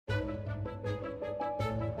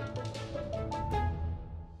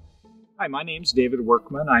Hi, my name's David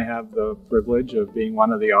Workman. I have the privilege of being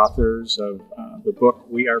one of the authors of the book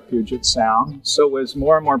We Are Puget Sound. So as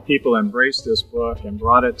more and more people embraced this book and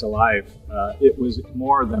brought it to life, it was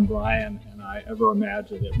more than Brian and I ever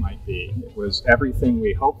imagined it might be. It was everything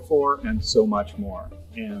we hoped for and so much more.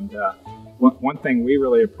 And one thing we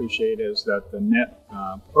really appreciate is that the net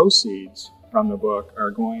proceeds from the book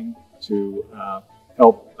are going to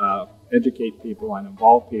help educate people and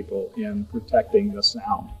involve people in protecting the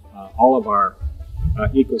sound. All of our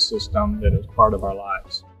ecosystem that is part of our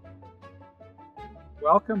lives.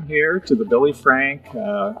 Welcome here to the Billy Frank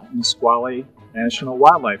Nisqually National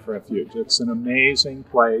Wildlife Refuge. It's an amazing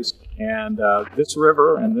place, and this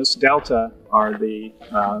river and this delta are the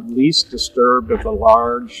least disturbed of the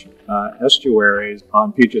large estuaries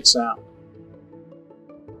on Puget Sound.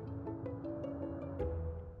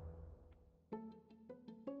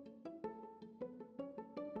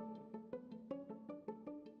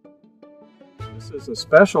 This is a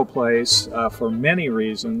special place for many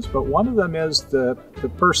reasons, but one of them is the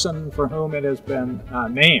person for whom it has been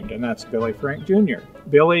named, and that's Billy Frank Jr.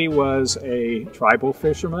 Billy was a tribal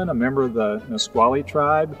fisherman, a member of the Nisqually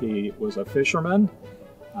tribe. He was a fisherman.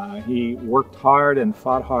 He worked hard and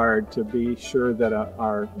fought hard to be sure that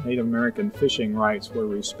our Native American fishing rights were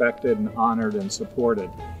respected and honored and supported,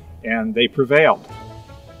 and they prevailed.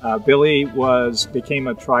 Billy became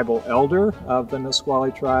a tribal elder of the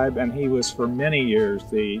Nisqually tribe, and he was for many years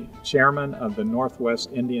the chairman of the Northwest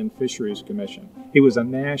Indian Fisheries Commission. He was a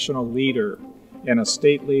national leader and a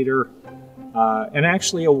state leader, and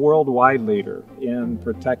actually a worldwide leader in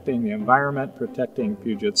protecting the environment, protecting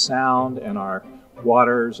Puget Sound and our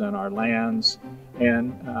waters and our lands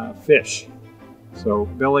and fish. So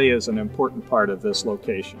Billy is an important part of this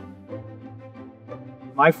location.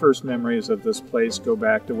 My first memories of this place go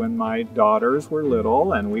back to when my daughters were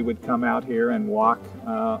little, and we would come out here and walk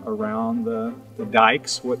around the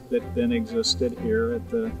dikes that then existed here at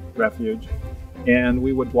the refuge. And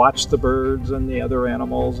we would watch the birds and the other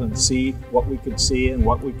animals and see what we could see and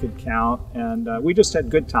what we could count. And we just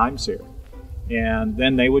had good times here. And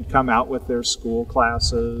then they would come out with their school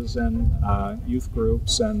classes and youth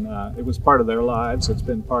groups, and it was part of their lives. It's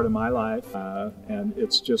been part of my life, and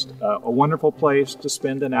it's just a wonderful place to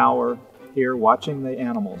spend an hour here watching the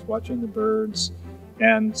animals, watching the birds,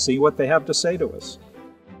 and see what they have to say to us.